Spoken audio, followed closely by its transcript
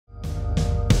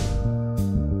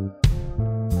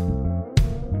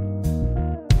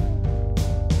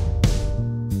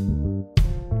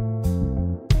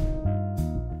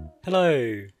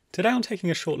Hello! Today I'm taking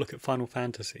a short look at Final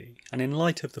Fantasy, and in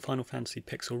light of the Final Fantasy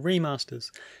Pixel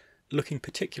Remasters, looking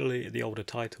particularly at the older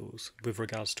titles with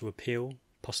regards to appeal,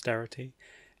 posterity,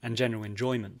 and general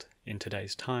enjoyment in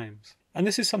today's times. And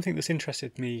this is something that's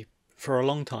interested me for a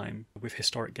long time with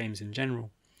historic games in general,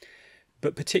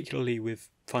 but particularly with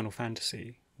Final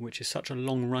Fantasy, which is such a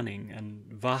long-running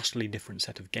and vastly different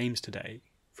set of games today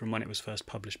from when it was first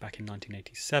published back in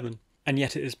 1987. And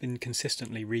yet it has been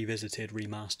consistently revisited,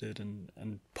 remastered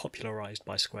and popularised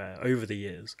by Square over the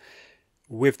years,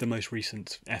 with the most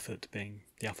recent effort being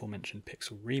the aforementioned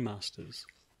Pixel Remasters.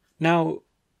 Now,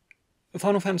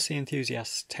 Final Fantasy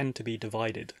enthusiasts tend to be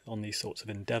divided on these sorts of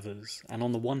endeavours, and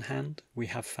on the one hand we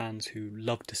have fans who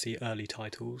love to see early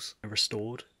titles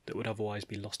restored that would otherwise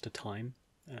be lost to time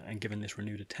and given this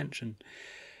renewed attention,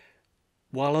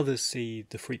 while others see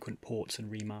the frequent ports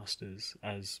and remasters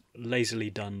as lazily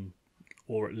done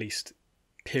or at least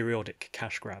periodic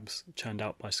cash grabs churned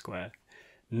out by Square,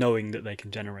 knowing that they can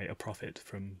generate a profit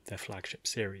from their flagship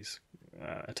series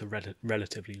at a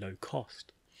relatively low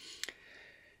cost.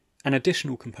 An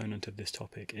additional component of this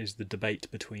topic is the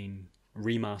debate between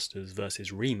remasters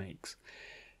versus remakes,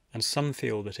 and some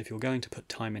feel that if you're going to put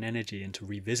time and energy into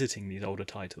revisiting these older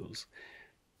titles,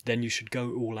 then you should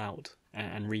go all out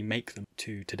and remake them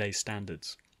to today's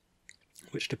standards,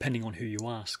 which, depending on who you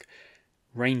ask,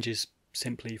 ranges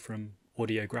simply from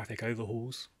audio-graphic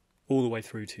overhauls all the way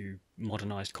through to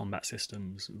modernised combat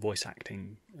systems, voice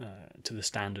acting, to the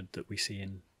standard that we see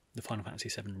in the Final Fantasy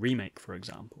VII Remake, for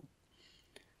example.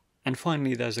 And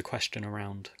finally, there's a question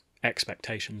around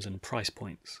expectations and price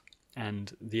points,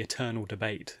 and the eternal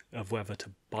debate of whether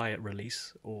to buy at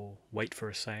release or wait for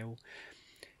a sale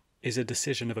is a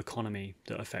decision of economy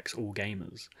that affects all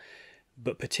gamers,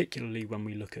 but particularly when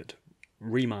we look at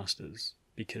remasters,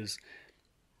 because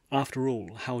after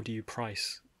all, how do you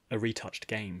price a retouched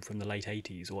game from the late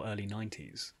 80s or early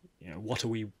 90s? What are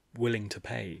we willing to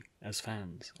pay as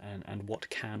fans, and what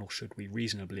can or should we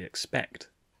reasonably expect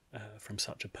from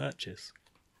such a purchase?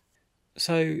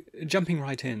 So, jumping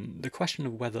right in, the question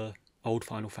of whether old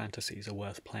Final Fantasies are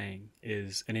worth playing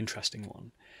is an interesting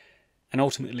one. And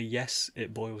ultimately, yes,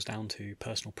 it boils down to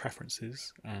personal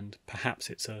preferences, and perhaps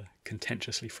it's a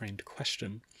contentiously framed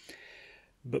question.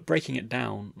 But breaking it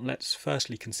down, let's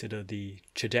firstly consider the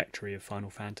trajectory of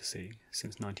Final Fantasy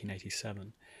since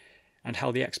 1987, and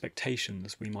how the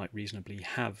expectations we might reasonably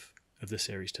have of the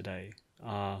series today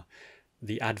are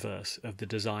the adverse of the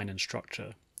design and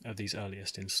structure of these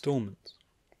earliest instalments.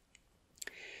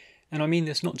 And I mean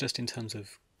this not just in terms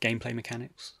of gameplay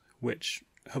mechanics, which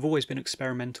have always been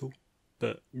experimental,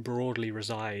 but broadly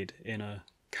reside in a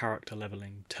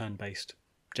character-leveling, turn-based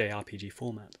JRPG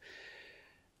format,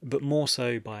 but more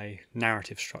so by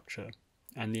narrative structure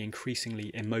and the increasingly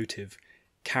emotive,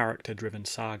 character-driven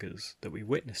sagas that we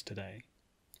witness today.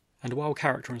 And while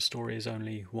character and story is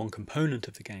only one component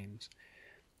of the games,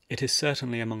 it is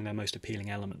certainly among their most appealing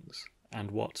elements,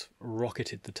 and what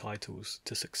rocketed the titles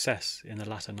to success in the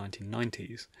latter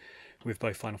 1990s, with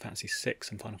both Final Fantasy VI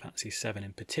and Final Fantasy VII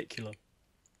in particular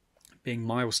being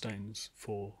milestones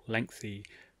for lengthy,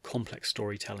 complex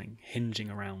storytelling hinging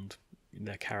around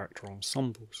their character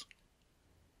ensembles.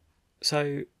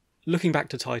 So, looking back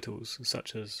to titles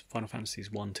such as Final Fantasies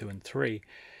I, II and III,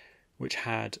 which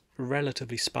had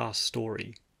relatively sparse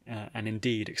story, and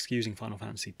indeed, excusing Final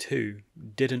Fantasy II,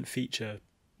 didn't feature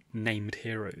named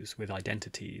heroes with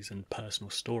identities and personal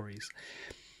stories,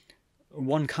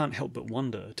 one can't help but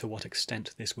wonder to what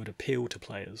extent this would appeal to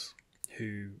players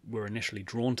who were initially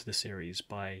drawn to the series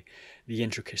by the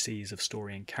intricacies of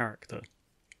story and character,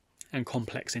 and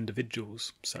complex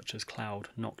individuals such as Cloud,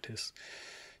 Noctis,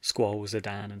 Squall,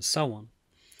 Zidane, and so on.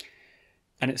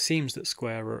 And it seems that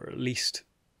Square are at least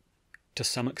to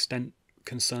some extent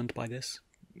concerned by this,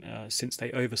 since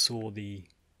they oversaw the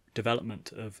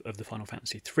development of the Final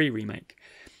Fantasy III Remake,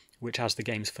 which, as the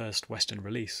game's first Western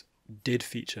release, did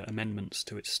feature amendments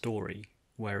to its story,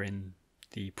 wherein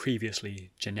the previously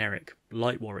generic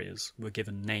Light Warriors were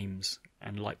given names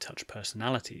and light touch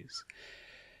personalities.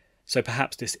 So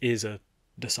perhaps this is a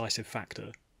decisive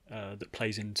factor that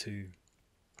plays into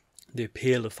the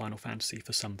appeal of Final Fantasy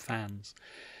for some fans,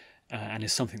 and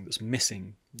is something that's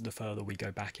missing the further we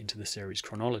go back into the series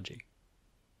chronology.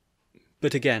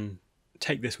 But again,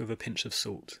 take this with a pinch of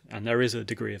salt, and there is a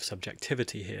degree of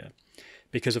subjectivity here,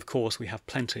 because of course we have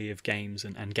plenty of games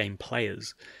and game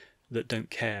players that don't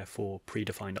care for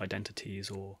predefined identities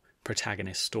or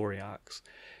protagonist story arcs,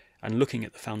 and looking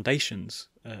at the foundations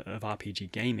of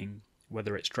RPG gaming,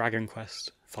 whether it's Dragon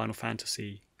Quest, Final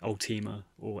Fantasy, Ultima,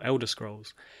 or Elder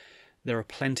Scrolls, there are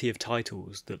plenty of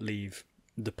titles that leave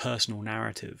the personal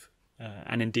narrative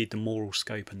and indeed the moral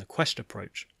scope and the quest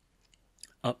approach,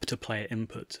 up to player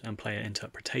input and player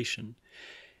interpretation,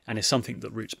 and is something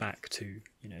that roots back to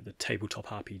the tabletop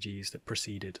RPGs that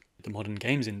preceded the modern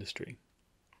games industry.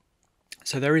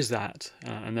 So there is that,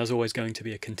 and there's always going to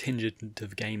be a contingent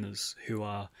of gamers who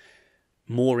are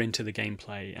more into the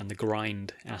gameplay and the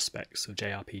grind aspects of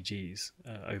JRPGs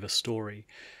over story,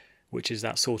 which is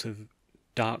that sort of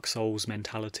Dark Souls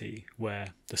mentality where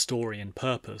the story and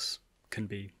purpose can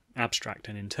be abstract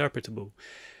and interpretable,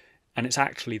 and it's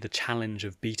actually the challenge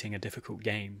of beating a difficult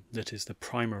game that is the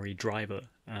primary driver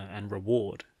and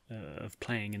reward of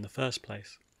playing in the first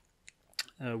place,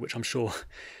 which I'm sure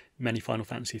many Final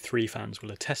Fantasy III fans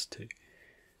will attest to.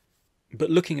 But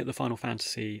looking at the Final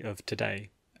Fantasy of today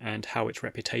and how its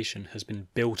reputation has been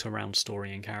built around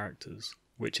story and characters,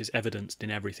 which is evidenced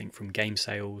in everything from game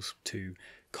sales to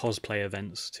cosplay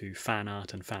events to fan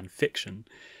art and fan fiction,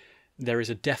 there is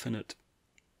a definite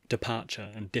departure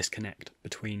and disconnect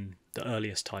between the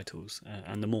earliest titles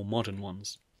and the more modern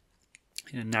ones,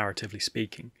 narratively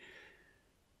speaking.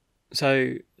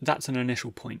 So that's an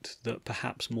initial point that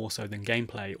perhaps more so than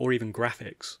gameplay or even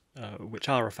graphics, which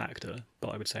are a factor, but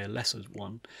I would say a lesser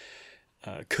one,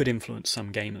 could influence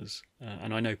some gamers.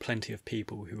 And I know plenty of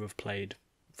people who have played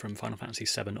from Final Fantasy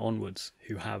VII onwards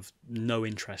who have no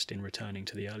interest in returning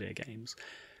to the earlier games,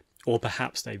 or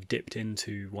perhaps they've dipped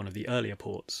into one of the earlier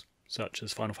ports, such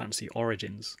as Final Fantasy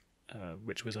Origins,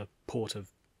 which was a port of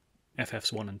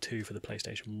FFs 1 and 2 for the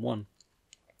PlayStation 1,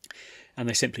 and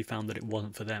they simply found that it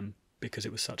wasn't for them because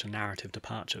it was such a narrative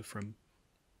departure from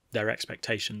their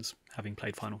expectations, having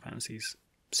played Final Fantasies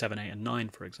 7, 8 and 9,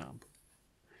 for example.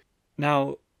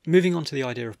 Now, moving on to the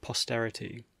idea of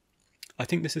posterity, I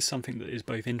think this is something that is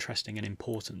both interesting and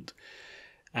important,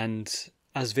 and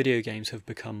as video games have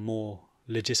become more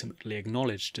legitimately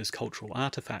acknowledged as cultural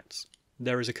artefacts,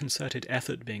 there is a concerted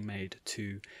effort being made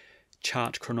to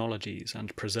chart chronologies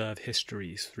and preserve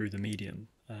histories through the medium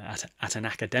at an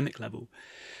academic level,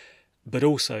 but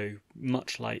also,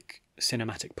 much like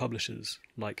cinematic publishers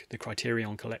like the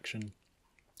Criterion Collection,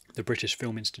 the British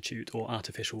Film Institute or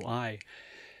Artificial Eye,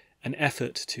 an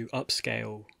effort to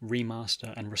upscale,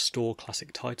 remaster and restore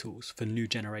classic titles for new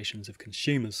generations of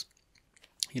consumers,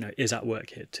 is at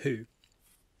work here too.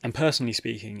 And personally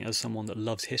speaking, as someone that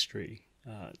loves history,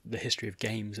 the history of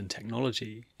games and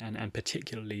technology, and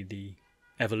particularly the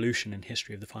evolution and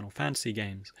history of the Final Fantasy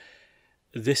games,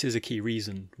 this is a key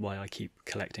reason why I keep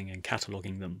collecting and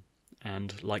cataloguing them,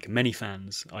 and like many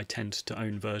fans, I tend to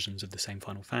own versions of the same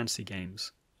Final Fantasy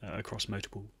games across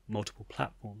multiple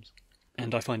platforms.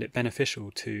 And I find it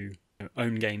beneficial to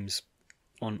own games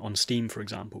on Steam, for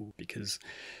example, because,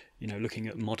 looking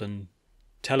at modern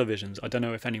televisions, I don't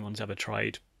know if anyone's ever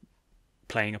tried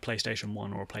playing a PlayStation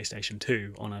 1 or a PlayStation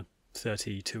 2 on a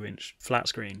 32-inch flat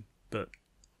screen, but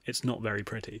it's not very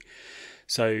pretty.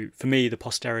 So for me, the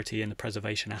posterity and the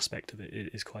preservation aspect of it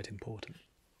is quite important.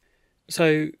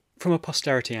 So from a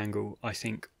posterity angle, I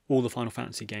think all the Final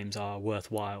Fantasy games are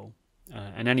worthwhile,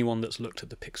 and anyone that's looked at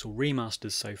the Pixel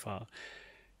Remasters so far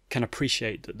can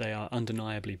appreciate that they are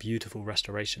undeniably beautiful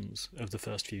restorations of the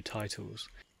first few titles.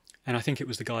 And I think it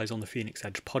was the guys on the Phoenix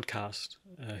Edge podcast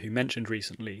who mentioned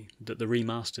recently that the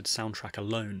remastered soundtrack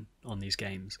alone on these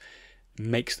games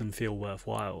makes them feel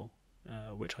worthwhile,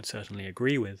 which I'd certainly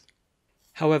agree with.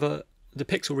 However, the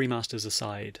Pixel Remasters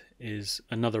aside is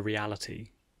another reality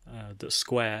that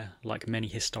Square, like many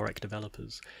historic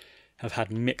developers, have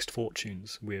had mixed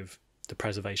fortunes with the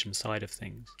preservation side of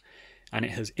things, and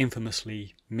it has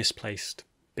infamously misplaced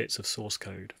bits of source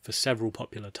code for several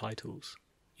popular titles,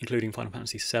 including Final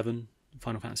Fantasy VII,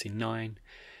 Final Fantasy IX,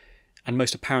 and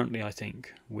most apparently, I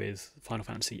think, with Final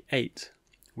Fantasy VIII,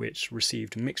 which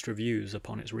received mixed reviews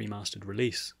upon its remastered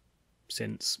release,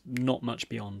 since not much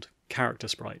beyond character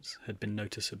sprites had been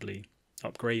noticeably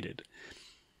upgraded.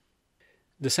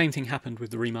 The same thing happened with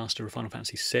the remaster of Final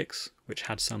Fantasy VI, which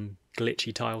had some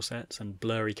glitchy tile sets and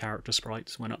blurry character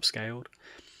sprites when upscaled.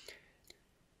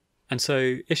 And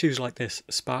so issues like this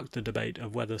sparked the debate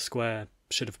of whether Square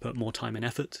should have put more time and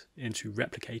effort into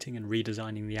replicating and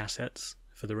redesigning the assets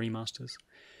for the remasters,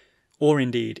 or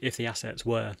indeed if the assets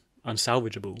were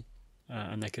unsalvageable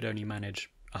and they could only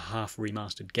manage a half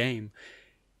remastered game,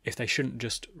 if they shouldn't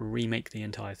just remake the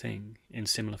entire thing in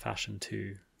similar fashion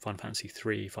to Final Fantasy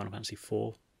III, Final Fantasy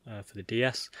IV for the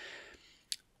DS,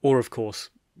 or of course,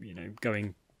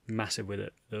 going massive with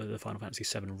it, the Final Fantasy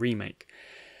VII Remake,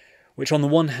 which on the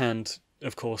one hand,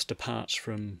 of course, departs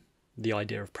from the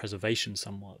idea of preservation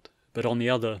somewhat, but on the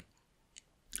other,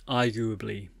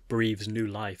 arguably breathes new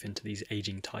life into these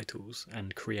aging titles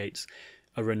and creates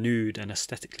a renewed and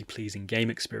aesthetically pleasing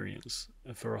game experience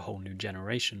for a whole new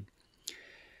generation.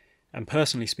 And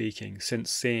personally speaking, since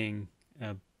seeing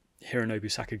Hironobu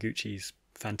Sakaguchi's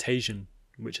Fantasian,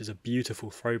 which is a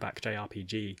beautiful throwback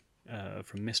JRPG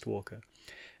from Mistwalker,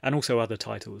 and also other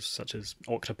titles such as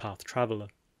Octopath Traveler,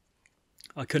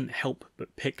 I couldn't help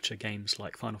but picture games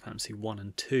like Final Fantasy I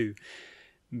and II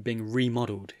being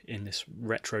remodelled in this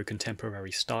retro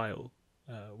contemporary style,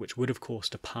 which would of course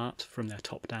depart from their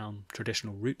top-down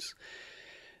traditional roots,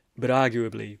 but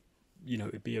arguably,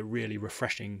 it'd be a really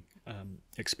refreshing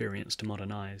experience to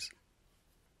modernise.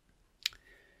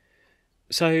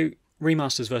 So,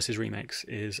 remasters versus remakes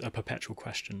is a perpetual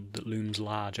question that looms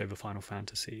large over Final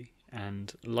Fantasy,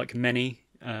 and like many,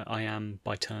 I am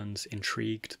by turns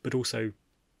intrigued, but also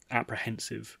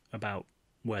apprehensive about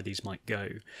where these might go,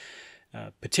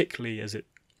 particularly as it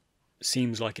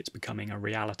seems like it's becoming a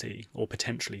reality, or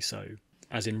potentially so,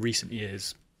 as in recent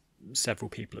years several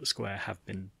people at Square have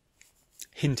been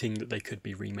hinting that they could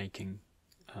be remaking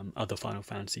other Final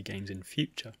Fantasy games in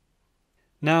future.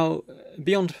 Now,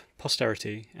 beyond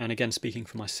posterity, and again speaking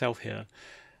for myself here,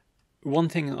 one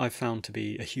thing I've found to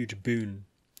be a huge boon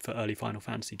for early Final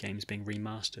Fantasy games being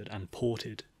remastered and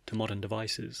ported to modern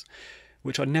devices,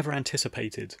 which I'd never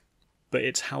anticipated, but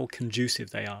it's how conducive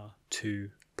they are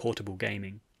to portable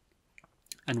gaming.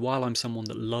 And while I'm someone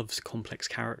that loves complex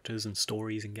characters and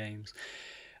stories in games,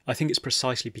 I think it's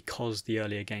precisely because the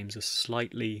earlier games are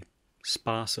slightly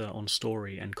sparser on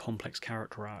story and complex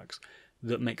character arcs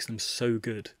that makes them so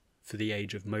good for the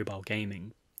age of mobile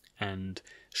gaming and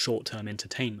short-term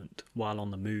entertainment while on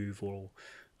the move or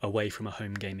away from a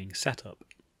home gaming setup.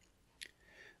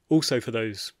 Also, for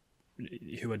those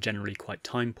who are generally quite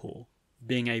time poor,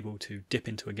 being able to dip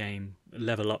into a game,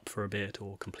 level up for a bit,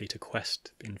 or complete a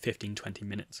quest in 15-20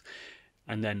 minutes,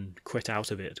 and then quit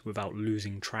out of it without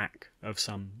losing track of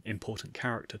some important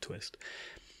character twist,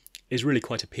 is really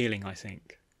quite appealing, I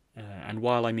think. And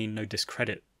while I mean no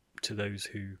discredit to those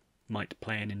who might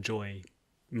play and enjoy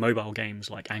mobile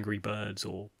games like Angry Birds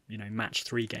or, Match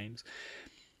 3 games,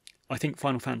 I think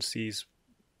Final Fantasies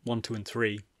 1, 2 and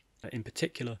 3 in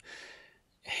particular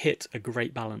hit a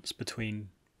great balance between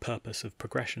purpose of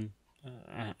progression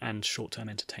and short-term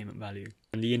entertainment value.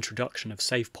 And the introduction of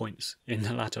save points in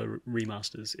the latter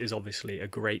remasters is obviously a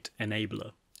great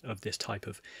enabler of this type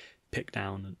of pick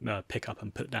up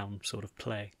and put down sort of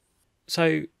play.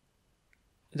 So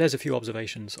there's a few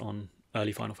observations on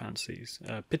early Final Fantasies,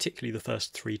 particularly the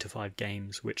first 3 to 5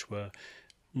 games, which were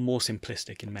more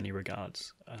simplistic in many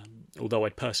regards. Although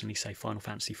I'd personally say Final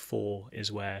Fantasy IV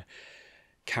is where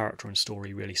character and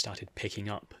story really started picking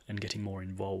up and getting more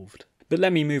involved. But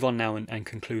let me move on now and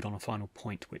conclude on a final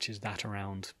point, which is that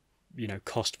around,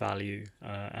 cost value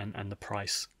and the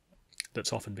price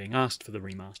that's often being asked for the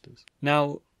remasters.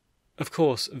 Now, of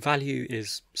course, value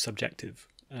is subjective,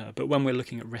 but when we're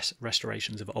looking at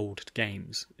restorations of old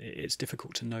games, it's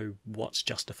difficult to know what's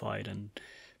justified and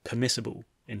permissible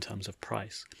in terms of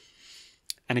price.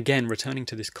 And again, returning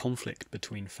to this conflict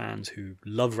between fans who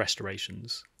love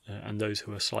restorations and those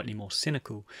who are slightly more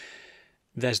cynical,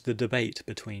 there's the debate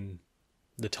between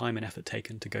the time and effort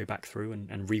taken to go back through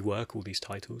and rework all these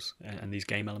titles and these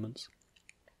game elements,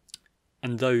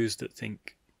 and those that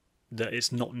think that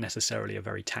it's not necessarily a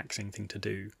very taxing thing to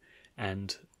do,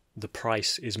 and the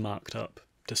price is marked up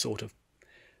to sort of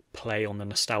play on the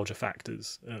nostalgia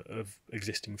factors of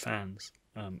existing fans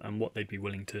and what they'd be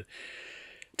willing to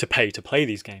pay to play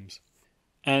these games.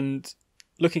 And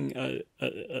looking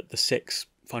at the 6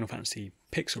 Final Fantasy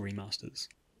Pixel Remasters,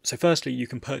 so firstly you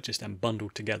can purchase them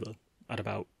bundled together at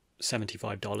about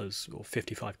 $75 or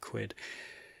 55 quid,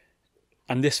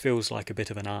 and this feels like a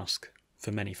bit of an ask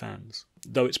for many fans,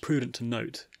 though it's prudent to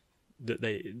note that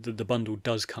the bundle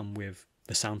does come with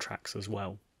the soundtracks as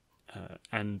well,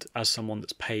 and as someone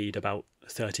that's paid about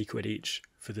 30 quid each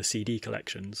for the CD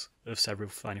collections of several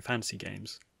Final Fantasy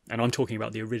games, and I'm talking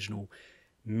about the original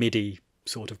MIDI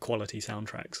sort of quality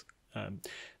soundtracks,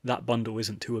 that bundle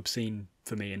isn't too obscene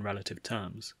for me in relative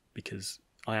terms, because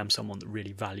I am someone that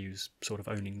really values sort of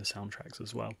owning the soundtracks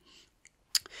as well.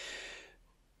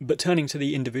 But turning to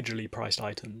the individually priced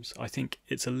items, I think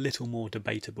it's a little more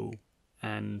debatable,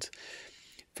 and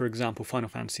for example, Final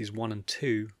Fantasies 1 and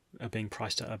 2 are being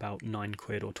priced at about 9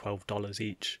 quid or $12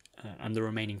 each, and the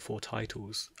remaining 4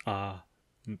 titles are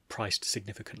priced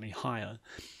significantly higher.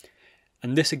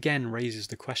 And this again raises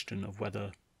the question of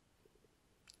whether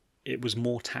it was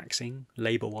more taxing,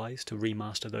 labour-wise, to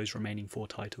remaster those remaining 4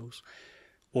 titles,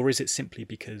 or is it simply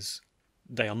because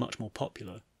they are much more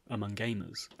popular among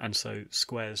gamers, and so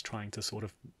Square's trying to sort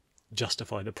of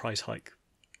justify the price hike,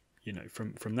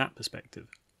 from that perspective.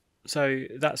 So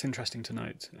that's interesting to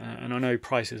note, and I know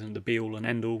price isn't the be-all and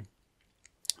end-all,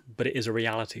 but it is a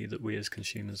reality that we as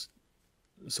consumers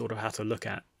sort of have to look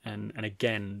at, and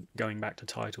again, going back to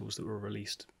titles that were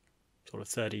released sort of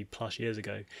 30 plus years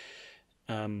ago,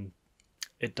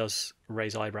 it does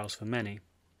raise eyebrows for many.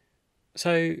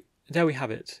 So there we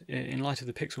have it. In light of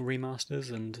the Pixel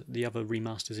remasters and the other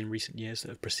remasters in recent years that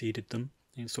have preceded them,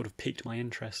 it sort of piqued my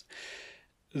interest.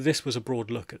 This was a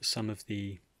broad look at some of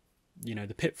the,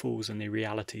 the pitfalls and the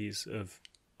realities of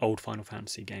old Final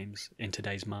Fantasy games in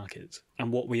today's market,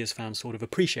 and what we as fans sort of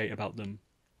appreciate about them,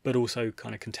 but also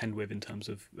kind of contend with in terms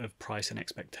of price and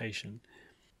expectation.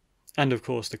 And of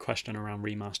course the question around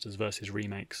remasters versus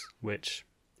remakes, which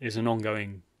is an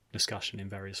ongoing discussion in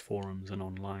various forums and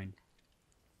online.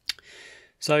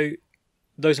 So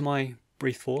those are my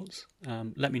brief thoughts.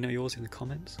 Let me know yours in the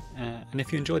comments, and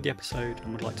if you enjoyed the episode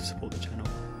and would like to support the channel,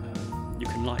 you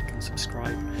can like and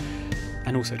subscribe,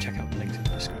 and also check out the links in the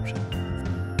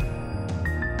description.